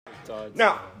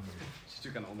Now, She's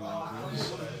took an online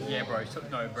course. Yeah, bro.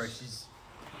 No, bro. She's.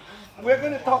 we're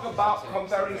going to talk about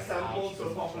comparing sample to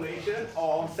population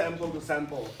or sample to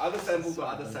sample, other sample to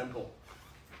other sample.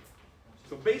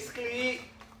 So basically,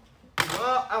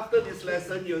 after this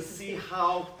lesson, you'll see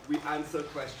how we answer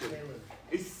questions.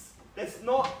 There's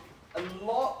not a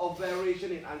lot of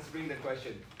variation in answering the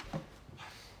question.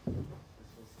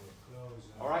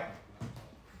 Alright?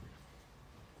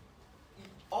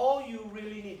 All you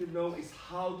really need to know is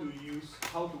how to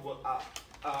work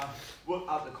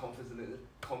out the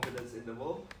confidence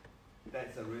interval.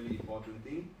 That's a really important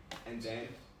thing. And then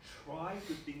try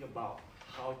to think about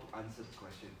how to answer the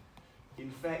question. In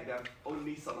fact, there's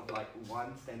only sort of like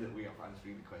one standard way of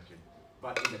answering the question,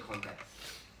 but in the context.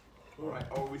 Alright,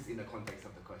 always in the context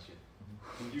of the question.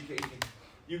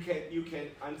 You can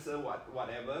answer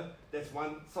whatever. There's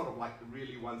one sort of like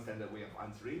really one standard way of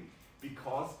answering,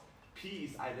 because P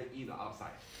is either in or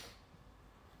outside.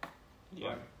 Yeah.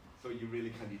 Right? So you really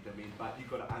can't determine, but you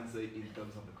got to answer it in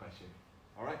terms of the question.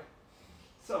 Alright?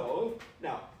 So,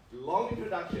 now, long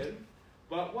introduction,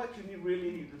 but what you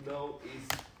really need to know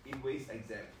is in WAIS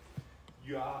exam,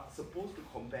 you are supposed to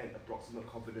compare an approximate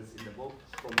confidence interval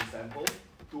from the sample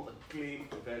to a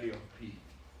claimed value of P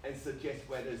and suggest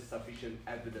whether there's sufficient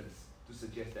evidence to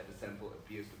suggest that the sample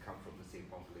appears to come from the same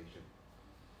population.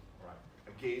 Alright,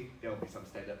 again, there will be some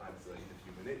standard answer in a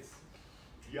few minutes.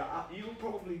 You'll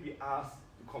probably be asked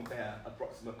to compare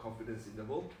approximate confidence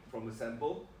interval from a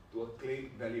sample to a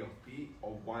claimed value of P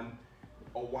or one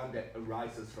that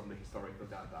arises from the historical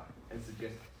data and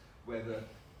suggest whether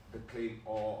the claim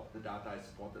or the data is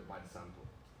supported by the sample.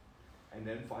 And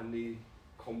then finally,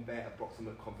 compare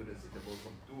approximate confidence intervals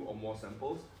from two or more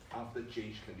samples after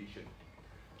change condition.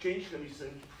 Change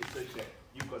condition is such that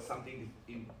you've got something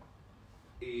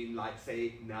in like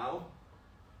say now,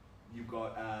 you've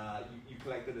got you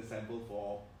collected a sample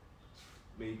for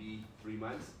maybe 3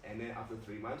 months, and then after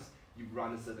 3 months you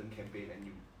run a certain campaign and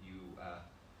you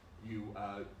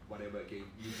whatever again,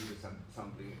 you do the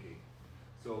sampling again.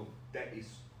 So that is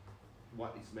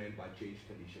what is meant by change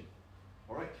condition.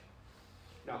 Alright?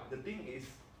 Now the thing is,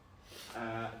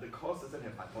 the course doesn't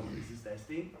have hypothesis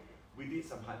testing. We did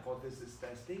some hypothesis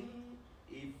testing,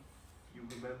 if you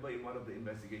remember, in one of the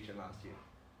investigation last year.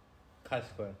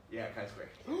 Chi-square. Yeah, chi-square.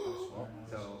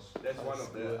 So that's one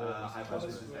of the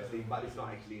hypothesis testing, but it's not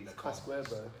actually in the course. Chi-square,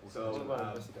 bro. So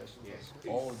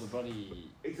The bloody.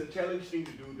 it's a challenge thing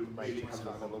to do to really come to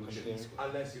a conclusion,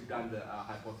 unless you've done the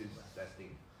hypothesis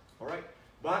testing. Alright?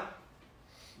 But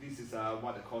this is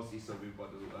what the course is, so we've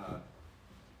got to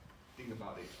think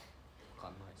about it.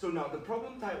 So now the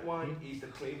problem type 1 is the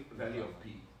claim value of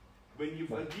P. When you've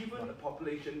given a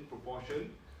population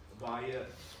proportion via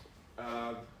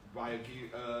a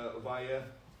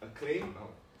claim,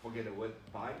 forget the word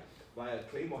via a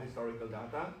claim or historical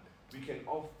data, we can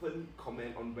often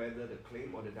comment on whether the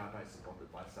claim or the data is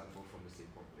supported by a sample from the same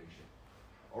population.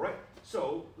 Alright,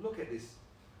 so look at this.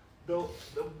 The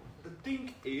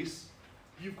thing is,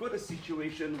 you've got a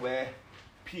situation where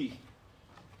P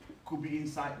could be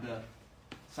inside the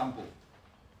sample,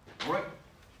 alright?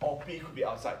 Or P could be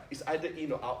outside. It's either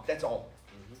in or out, that's all.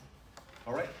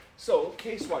 Alright? So,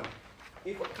 case 1.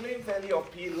 If a claim value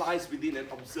of P lies within an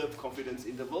observed confidence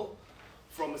interval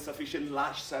from a sufficient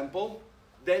large sample,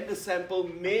 then the sample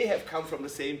may have come from the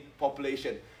same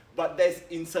population, but there's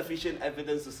insufficient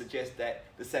evidence to suggest that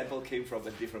the sample came from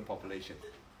a different population.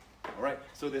 Alright?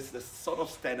 So there's the sort of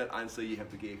standard answer you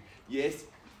have to give. Yes,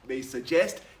 they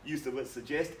suggest, use the word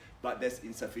suggest, but there's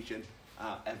insufficient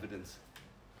evidence.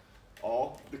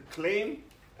 Or the claim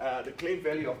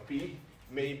value of P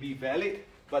may be valid,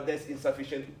 but there's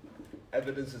insufficient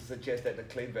evidence to suggest that the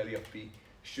claim value of P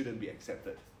shouldn't be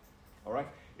accepted. Alright?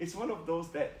 It's one of those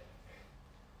that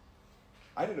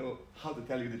I don't know how to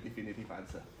tell you the definitive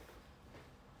answer.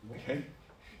 Okay?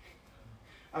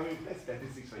 I mean, that's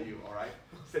statistics for you, alright?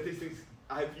 Statistics,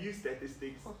 I've used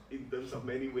statistics in terms of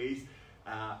many ways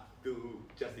to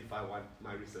justify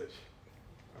my research.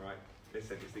 Alright? That's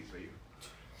statistics for you.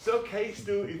 So case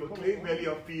 2, if a claim value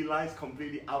of P lies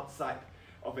completely outside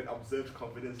of an observed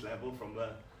confidence level from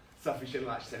a sufficient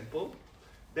large sample,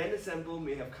 then the sample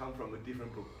may have come from a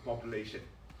different population.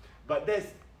 But there's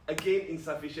again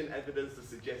insufficient evidence to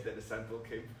suggest that the sample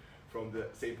came from the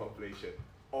same population.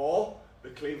 Or the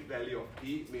claim value of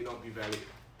P may not be valid,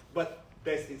 but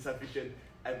there's insufficient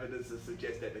evidence to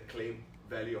suggest that the claim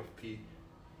value of P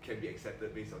can be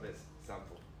accepted based on that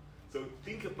sample. So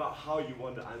think about how you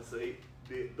want to answer it.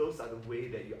 Those are the way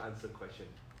that you answer question.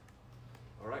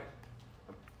 Alright?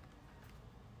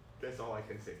 That's all I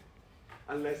can say.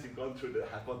 Unless you've gone through the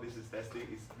hypothesis testing,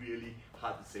 it's really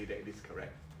hard to say that it is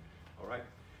correct. All right.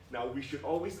 Now we should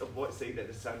always avoid saying that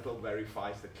the sample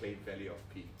verifies the claimed value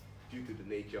of P due to the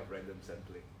nature of random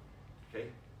sampling. Okay?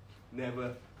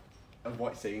 Never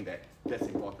avoid saying that. That's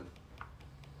important.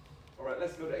 All right,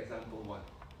 let's go to example 1.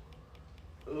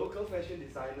 A local fashion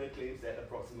designer claims that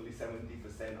approximately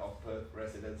 70% of Perth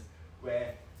residents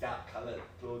wear dark-colored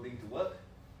clothing to work.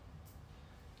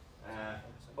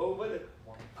 Over the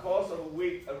course of a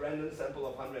week, a random sample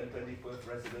of 120 Perth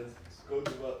residents go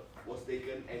to work was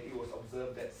taken, and it was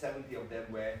observed that 70 of them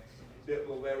were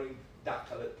wearing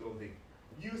dark-colored clothing.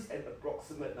 Use an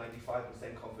approximate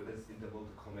 95% confidence interval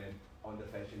to comment on the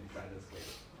fashion designer's claim.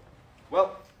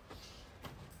 Well,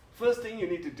 first thing you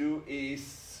need to do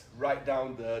is write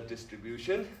down the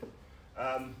distribution.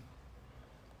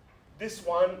 This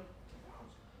one,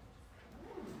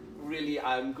 really,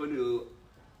 I'm going to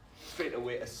straight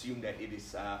away assume that it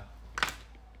is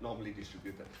normally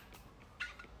distributed.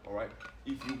 All right.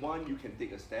 If you want, you can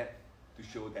take a step to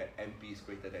show that NP is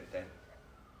greater than 10,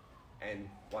 and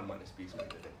 1 minus P is greater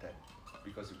than 10,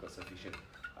 because you've got sufficient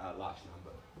large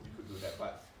number. You could do that,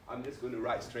 but I'm just going to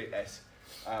write straight as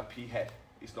P hat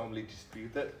is normally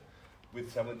distributed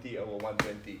with 70 over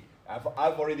 120. I've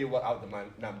already worked out the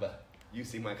number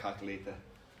using my calculator.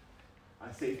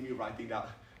 I saved me writing down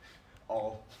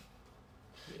all.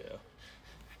 Yeah.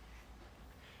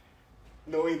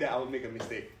 Knowing that I will make a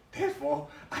mistake. Therefore,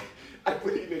 I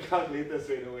put it in the calculator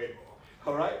straight away.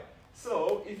 Alright?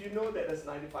 So, if you know that there's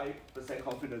 95%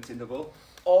 confidence interval,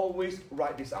 always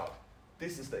write this out.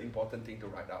 This is the important thing to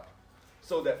write out.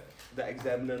 So that the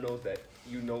examiner knows that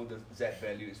you know the Z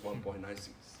value is 1.960.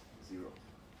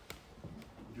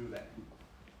 Do that.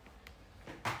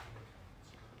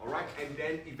 Alright, and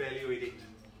then evaluate it.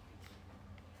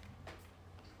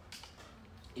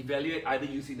 Evaluate either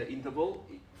using the interval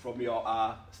from your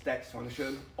stats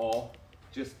function, or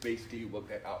just basically work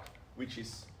that out, which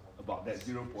is about that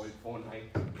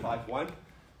 0.4951.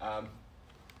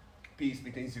 P is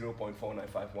between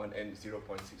 0.4951 and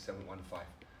 0.6715.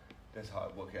 That's how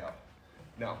I work it out.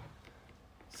 Now,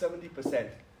 70%.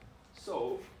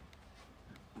 So,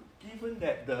 given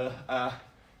that the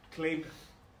claimed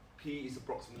P is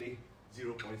approximately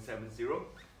 0.70,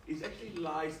 it actually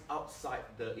lies outside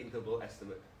the interval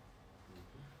estimate.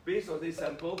 Based on this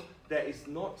sample, there is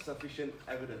not sufficient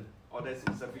evidence, or there's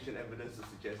insufficient evidence to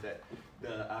suggest that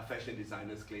the fashion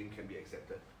designer's claim can be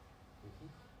accepted.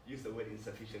 Use the word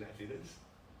insufficient evidence.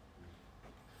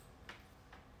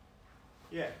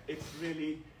 Yeah, it's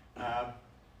really, how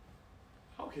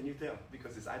can you tell?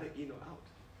 Because it's either in or out.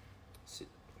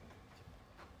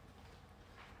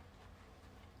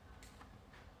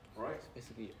 Right?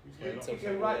 Basically, you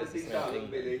can write the things down a little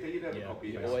bit later. You don't have a copy.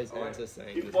 You always answer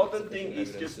saying important thing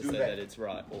is just to do say that it's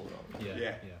right or wrong.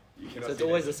 Yeah. So it's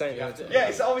always the same answer. Yeah,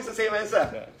 it's always the same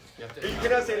answer. You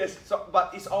cannot say this,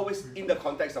 but it's always in the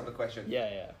context of the question.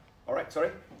 Yeah. All right, sorry?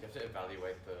 You have to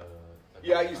evaluate the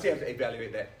Yeah, you still have to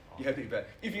evaluate that. You have to evaluate.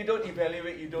 If you don't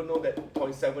evaluate, you don't know that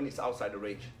 0.7 is outside the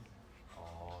range.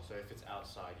 Oh, so if it's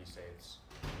outside, you say it's...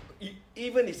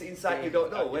 Even if it's inside, you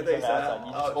don't know whether it's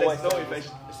there's no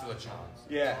evaluation. There's still a chance.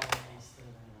 Yeah.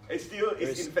 It's still,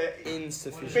 it's in fact,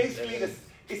 insufficient. basically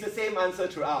it's the same answer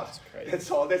throughout. That's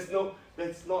all. There's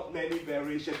not many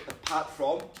variations apart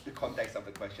from the context of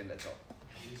the question, that's all.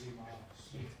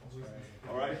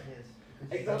 Alright?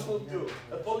 Example 2.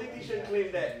 A politician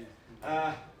claimed that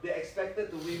they're expected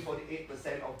to win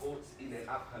 48% of votes in an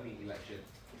upcoming election.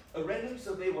 A random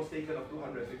survey was taken of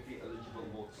 250 eligible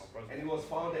votes, and it was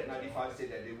found that 95 said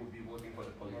that they would be voting for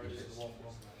the politicians.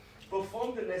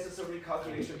 Perform the necessary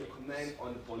calculation to comment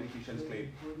on the politician's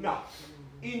claim. Now,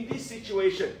 in this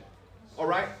situation,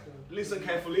 alright, listen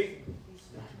carefully.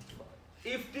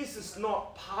 If this is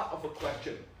not part of a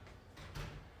question,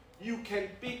 you can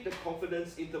pick the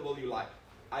confidence interval you like,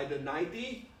 either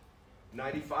 90,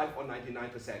 95, or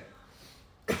 99%.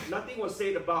 Nothing was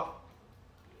said about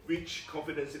which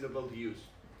confidence interval to use,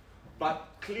 but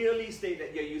clearly state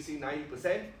that you're using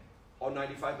 90%, or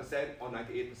 95%, or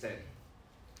 98%.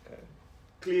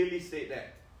 Clearly state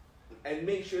that, and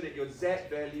make sure that your Z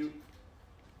value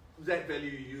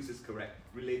you use is correct,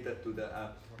 related to the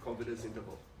confidence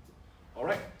interval. All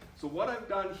right. So what I've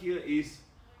done here is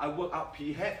I work out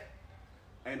P hat,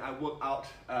 and I work out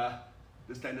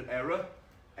the standard error,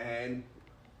 and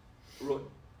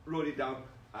wrote it down.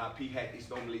 P hat is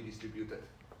normally distributed.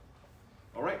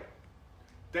 All right.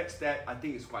 That I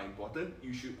think is quite important.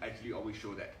 You should actually always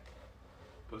show that.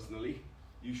 Personally,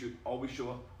 you should always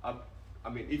show up. I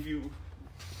mean, if you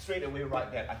straight away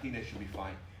write that, I think that should be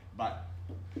fine. But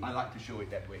I like to show it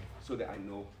that way so that I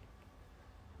know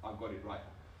I've got it right.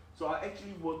 So I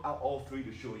actually worked out all three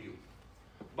to show you.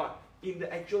 But in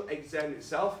the actual exam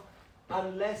itself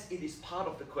unless it is part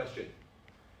of the question.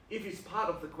 If it's part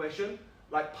of the question,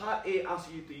 like part A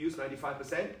asks you to use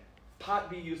 95%, part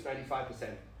B use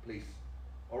 95%, please.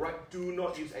 Alright, do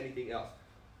not use anything else.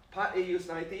 Part A use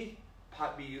 90,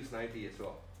 part B use 90 as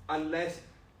well. Unless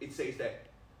it says that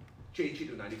change it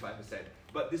to 95%.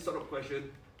 But this sort of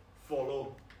question,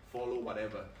 follow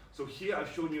whatever. So here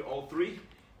I've shown you all three,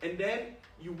 and then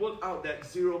you work out that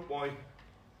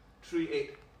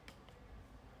 0.38.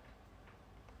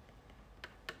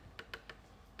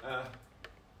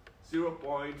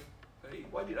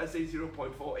 Why did I say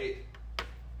 0.48? 48% of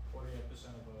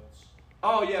birds.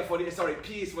 Oh yeah, sorry,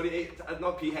 P is 48,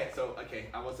 not P hat, so okay,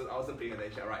 I wasn't paying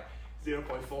attention, right.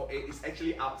 0.48 is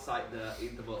actually outside the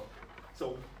interval.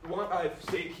 So what I've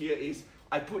said here is,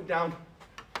 I put down ...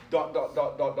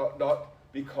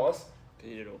 because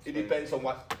it depends on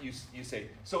what you say.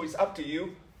 So it's up to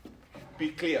you,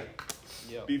 be clear.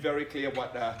 Yeah. Be very clear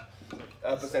what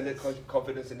percentage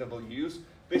confidence interval you use.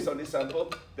 Based on this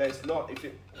sample, there is not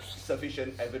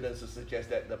sufficient evidence to suggest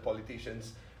that the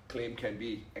politician's claim can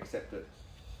be accepted.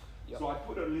 Yep. So I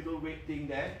put a little red thing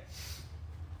there,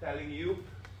 telling you,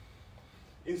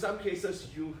 in some cases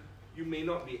you may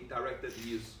not be directed to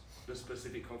use the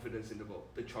specific confidence interval.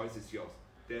 The choice is yours.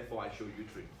 Therefore, I show you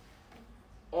three.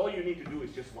 All you need to do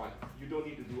is just one. You don't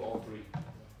need to do all three.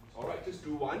 All right, just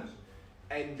do one,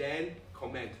 and then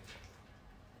comment.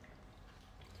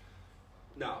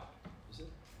 Now,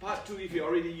 part two, if you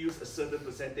already use a certain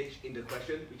percentage in the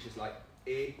question, which is like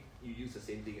A, you use the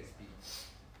same thing as B.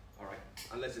 All right,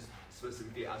 unless it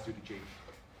specifically asks you to change.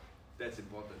 That's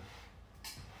important.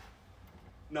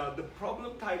 Now, the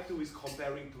problem type 2 is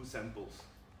comparing two samples.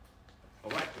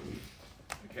 All right?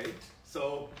 Okay,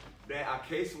 so there are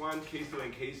case 1, case 2,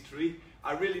 and case 3.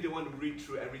 I really don't want to read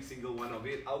through every single one of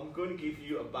it. I'm going to give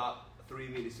you about 3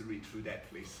 minutes to read through that,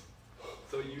 please.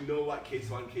 So you know what case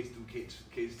 1, case 2,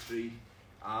 case 3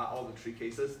 are, all the 3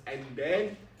 cases, and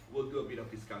then we'll do a bit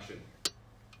of discussion.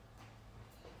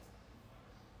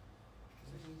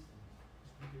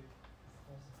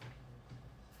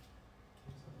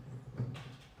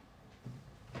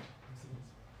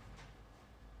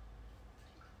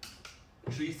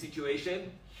 Three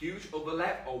situation, huge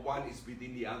overlap, or one is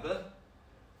within the other.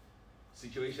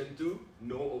 Situation 2,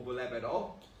 no overlap at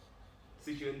all.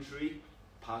 Situation 3,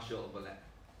 partial overlap.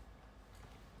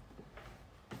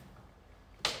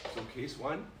 So case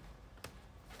 1,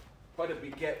 quite a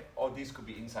big gap, or this could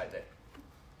be inside there.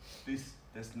 This,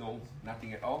 there's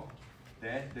nothing at all.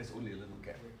 There's only a little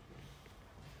gap.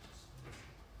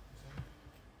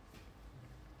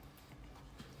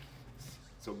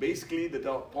 So basically the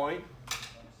dot point,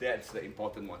 that's the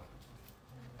important one.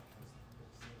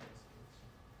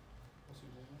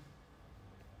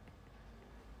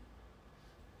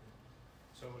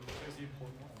 So where's the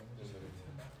important one?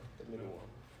 The middle one.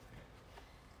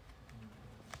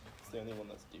 It's the only one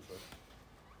that's different.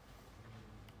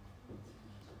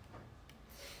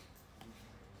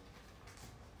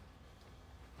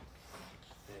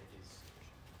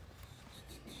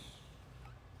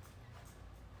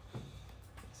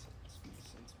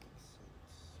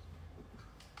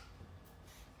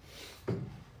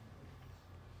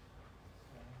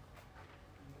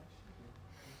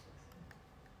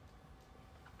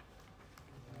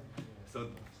 So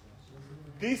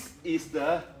this is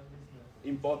the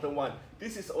important one.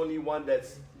 This is only one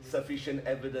that's sufficient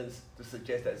evidence to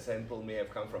suggest that sample may have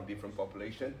come from different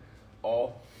population,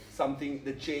 or something,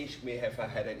 the change may have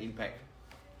had an impact.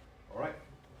 All right?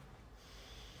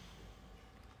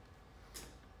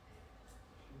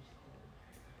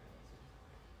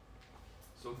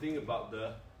 So think about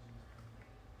the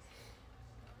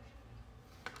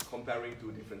comparing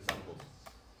two different samples.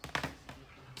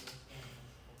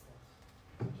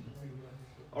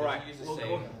 All right. Would you use the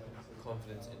same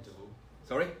confidence interval?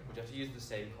 Sorry? Would you have to use the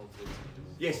same confidence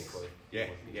interval? Yes. Yeah.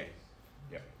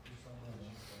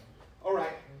 All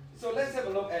right. So let's have a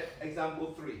look at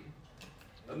example 3.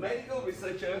 A medical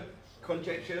researcher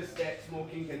conjectures that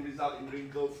smoking can result in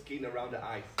wrinkled skin around the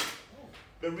eyes.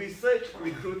 The research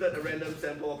recruited a random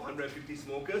sample of 150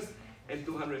 smokers and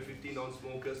 250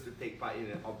 non-smokers to take part in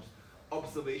an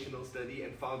observational study,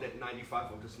 and found that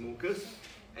 95 of the smokers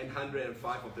and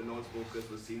 105 of the non-smokers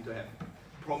were seen to have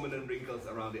prominent wrinkles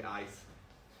around the eyes,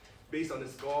 based on a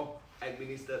score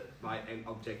administered by an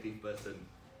objective person.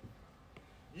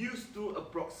 Use 2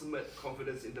 approximate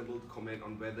confidence interval to comment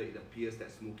on whether it appears that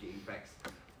smoking impacts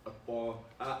upon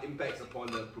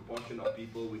the proportion of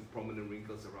people with prominent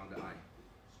wrinkles around the eye.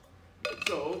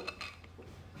 So,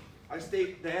 I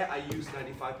state there I use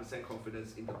 95%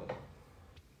 confidence interval.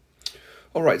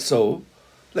 Alright, so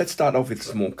let's start off with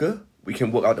smoker. we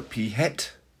can work out the p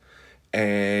hat,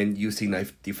 and using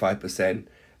 95%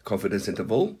 confidence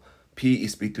interval, p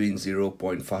is between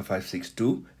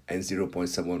 0.5562 and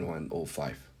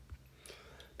 0.7105.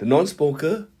 The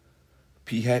non-smoker,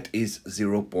 p hat is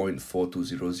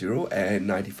 0.4200 and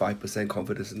 95%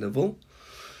 confidence interval.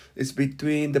 It's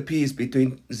between, the p is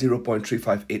between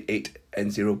 0.3588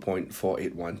 and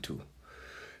 0.4812.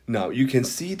 Now you can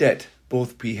see that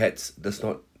both p hats does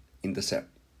not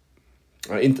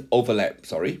overlap,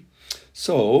 sorry.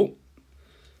 So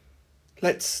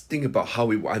let's think about how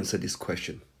we will answer this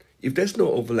question. If there's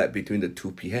no overlap between the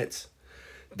two p hats,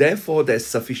 therefore there's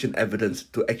sufficient evidence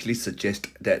to actually suggest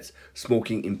that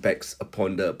smoking impacts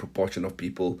upon the proportion of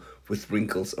people with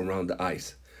wrinkles around the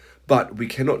eyes. But we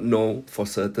cannot know for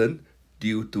certain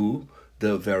due to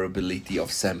the variability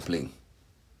of sampling.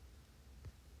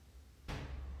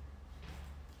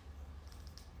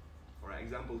 Alright,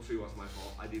 example 3 was my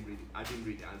fault. I didn't read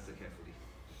the answer carefully.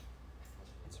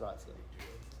 It's right, sir.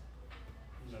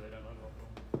 No, they don't know.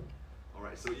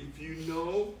 Alright, so if you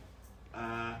know,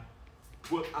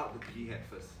 work out the p hat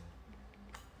first.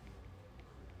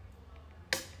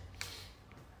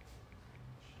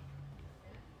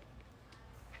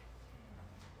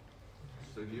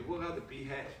 So if you work out the p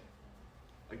hat,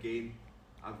 again,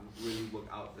 I've really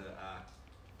worked out the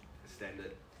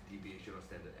standard deviation or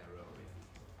standard error already.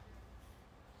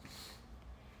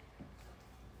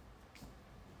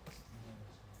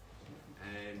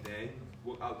 And then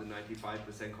work out the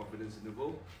 95% confidence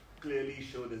interval. Clearly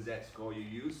show the Z-score you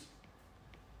use.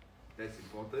 That's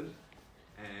important.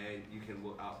 And you can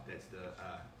work out that's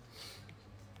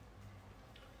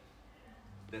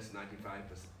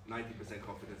 90%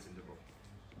 confidence interval.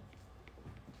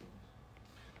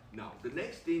 Now, the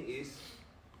next thing is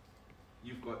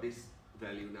you've got this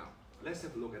value now. Let's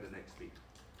have a look at the next bit.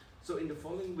 So in the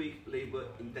following week, Labour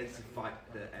intensified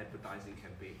the advertising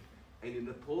campaign. And in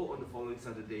the poll on the following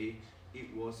Saturday,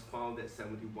 it was found that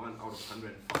 71 out of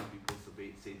 105 people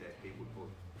surveyed said that they would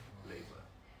vote Labour.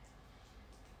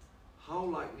 How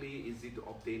likely is it to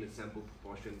obtain a sample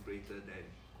proportion greater than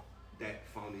that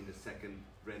found in the second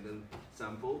random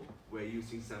sample? We're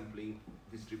using sampling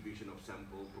distribution of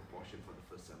sample proportion for the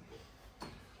first sample.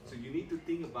 So you need to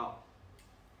think about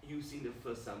using the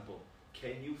first sample.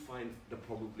 Can you find the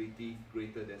probability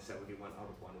greater than 71 out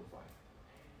of 105?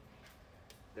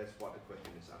 That's what the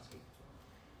question is asking.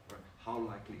 Right. How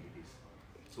likely it is.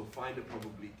 So find the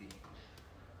probability.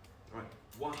 Right.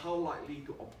 Well, how likely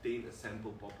to obtain a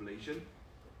sample population?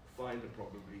 Find the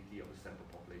probability of the sample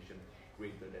population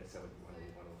greater than 71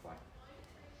 over 105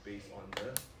 based on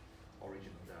the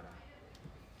original data.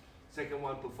 Second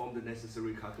one, perform the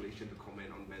necessary calculation to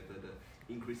comment on whether the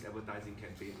increased advertising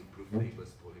campaign improved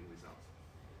Labour's polling results.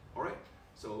 Alright,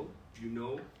 so you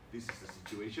know this is the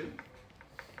situation.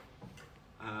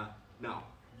 Now,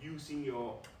 using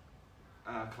your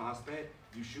class pad,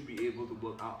 you should be able to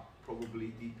work out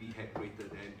probability p hat greater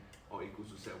than or equals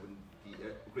to 70,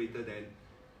 greater than,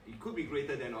 it could be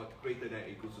greater than or greater than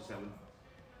equals to 7,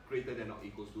 greater than or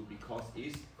equals to, because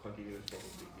is continuous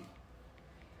probability.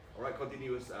 Alright,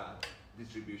 continuous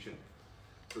distribution.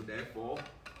 So therefore,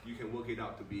 you can work it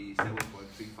out to be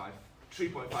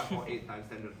 3.548 times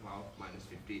 10 to the power minus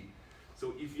 15.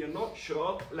 So if you're not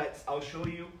sure, I'll show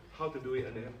you how to do it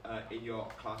in your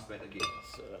class pad again.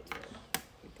 So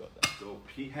we got that. So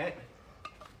p hat,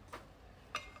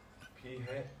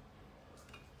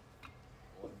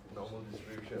 normal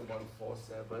distribution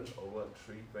 147 over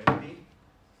 320.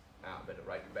 Better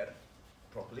write it better,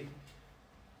 properly.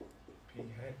 P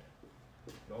hat,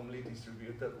 normally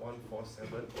distributed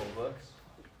 147 over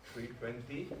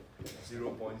 320,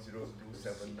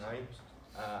 0.0279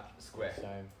 square.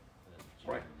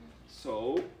 Right.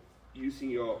 So using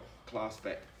your class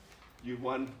pad, you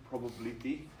want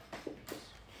probability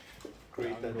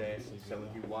greater than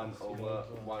 71 over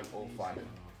 105.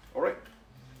 Alright.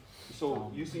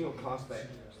 So using your class pad,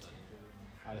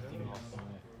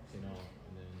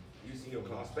 using your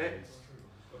class pad,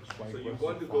 so you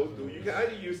want to go to, you can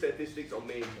either use statistics or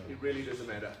main, it really doesn't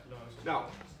matter.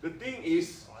 Now, the thing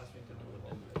is,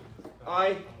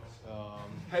 I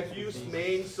have used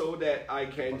main so that I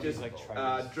can just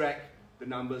drag the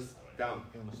numbers down.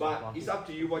 But it's up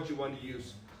to you what you want to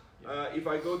use. If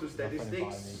I go to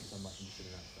statistics,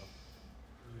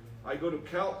 I go to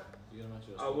calc,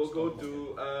 I will go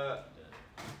to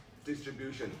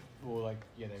distribution.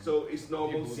 So it's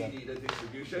normal CD, the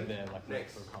distribution.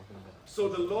 Next. So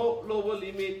the lower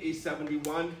limit is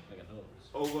 71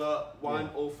 over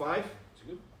 105.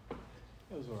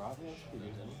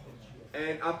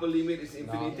 And upper limit is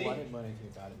infinity.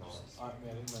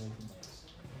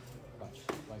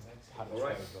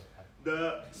 Alright.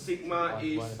 the sigma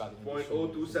is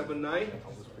 0.0279,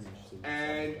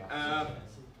 and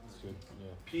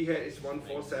p hat is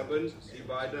 147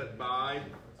 divided by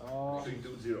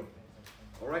 320.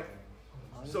 Alright?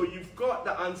 So you've got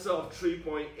the answer of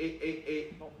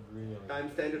 3.888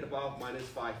 times 10 to the power of minus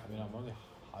 5. I mean, I'm only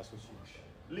high school student.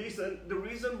 Listen, the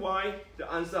reason why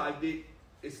the answer I did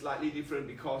is slightly different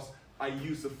because I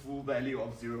use the full value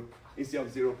of 0. Instead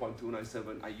of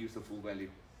 0.297, I use the full value.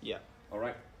 Yeah.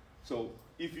 Alright? So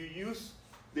if you use,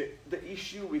 the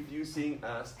issue with using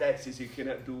stats is you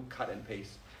cannot do cut and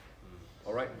paste.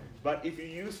 Alright? But if you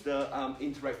use the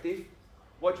interactive,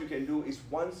 what you can do is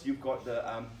once you've got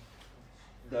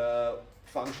the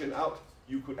function out,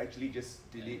 you could actually just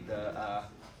delete the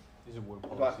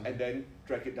but and then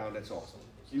drag it down, that's all.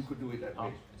 You could do it that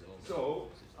way. So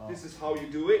this is how you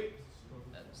do it.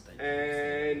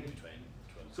 And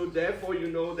so therefore you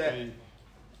know that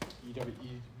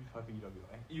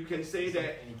you can say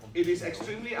that it is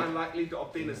extremely unlikely to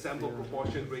obtain a sample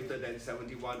proportion greater than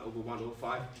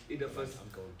 71/105 in the first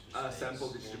sample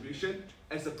distribution,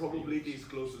 as the probability is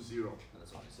close to 0.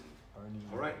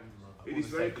 Alright? It is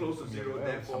very close to 0,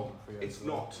 therefore it's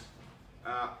not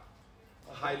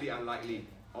highly unlikely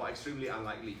or extremely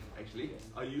unlikely, actually.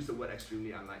 I'll use the word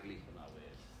extremely unlikely.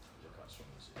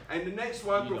 And the next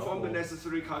one, perform the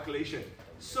necessary calculation.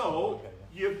 So,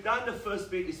 you've done the first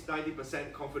bit is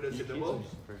 90% confidence interval.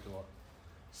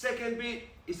 Second bit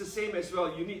is the same as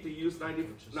well. You need to use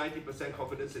 90%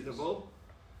 confidence interval.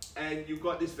 And you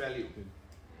got this value.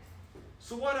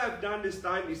 So what I've done this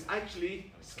time is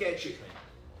actually sketch it.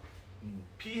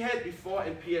 P hat before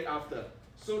and P hat after.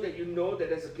 So that you know that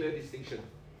there's a clear distinction.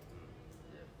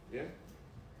 Yeah?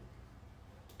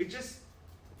 It's just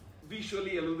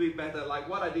visually a little bit better. Like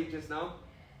what I did just now,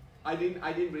 I didn't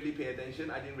really pay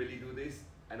attention, I didn't really do this,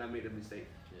 and I made a mistake.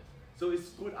 Yeah. So it's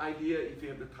a good idea if you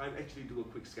have the time, actually do a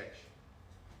quick sketch.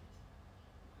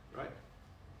 Right?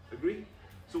 Agree?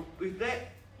 So with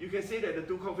that, you can say that the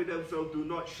two confidence intervals do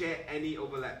not share any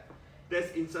overlap.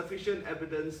 There's insufficient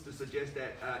evidence to suggest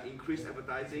that increased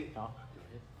advertising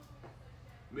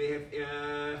may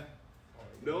have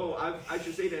no, I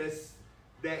should say that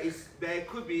there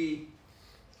could be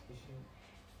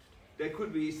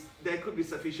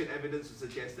sufficient evidence to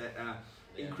suggest that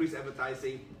increased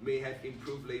advertising may have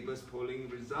improved Labour's polling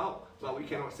result, but we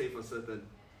cannot say for certain.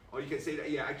 Or you can say that,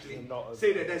 yeah, actually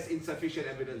say that there's insufficient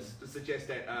evidence to suggest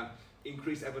that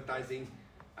increased advertising.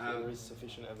 There is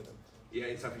sufficient evidence. Yeah,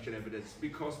 insufficient evidence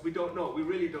because we don't know. We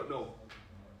really don't know.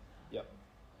 Yep.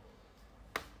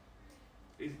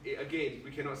 Again,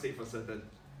 we cannot say for certain.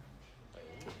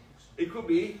 It could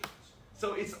be.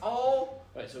 So it's all.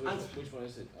 Right. So which one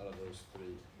is it out of those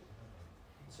three?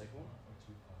 The second one.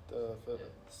 The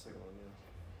second one, yeah.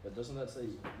 But doesn't that say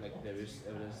like there is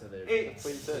evidence that there? There is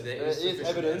There's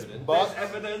evidence,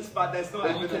 evidence, but there's no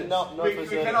but evidence. you cannot know we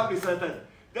cannot be certain.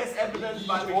 There's evidence,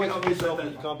 but we cannot be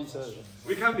certain. You can't be certain.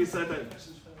 We can't be certain.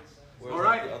 Whereas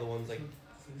Alright. the other ones, like,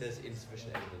 there's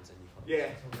insufficient evidence and you can't.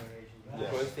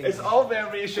 Yeah. It's all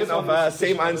variation of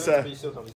same answer. But you still can't be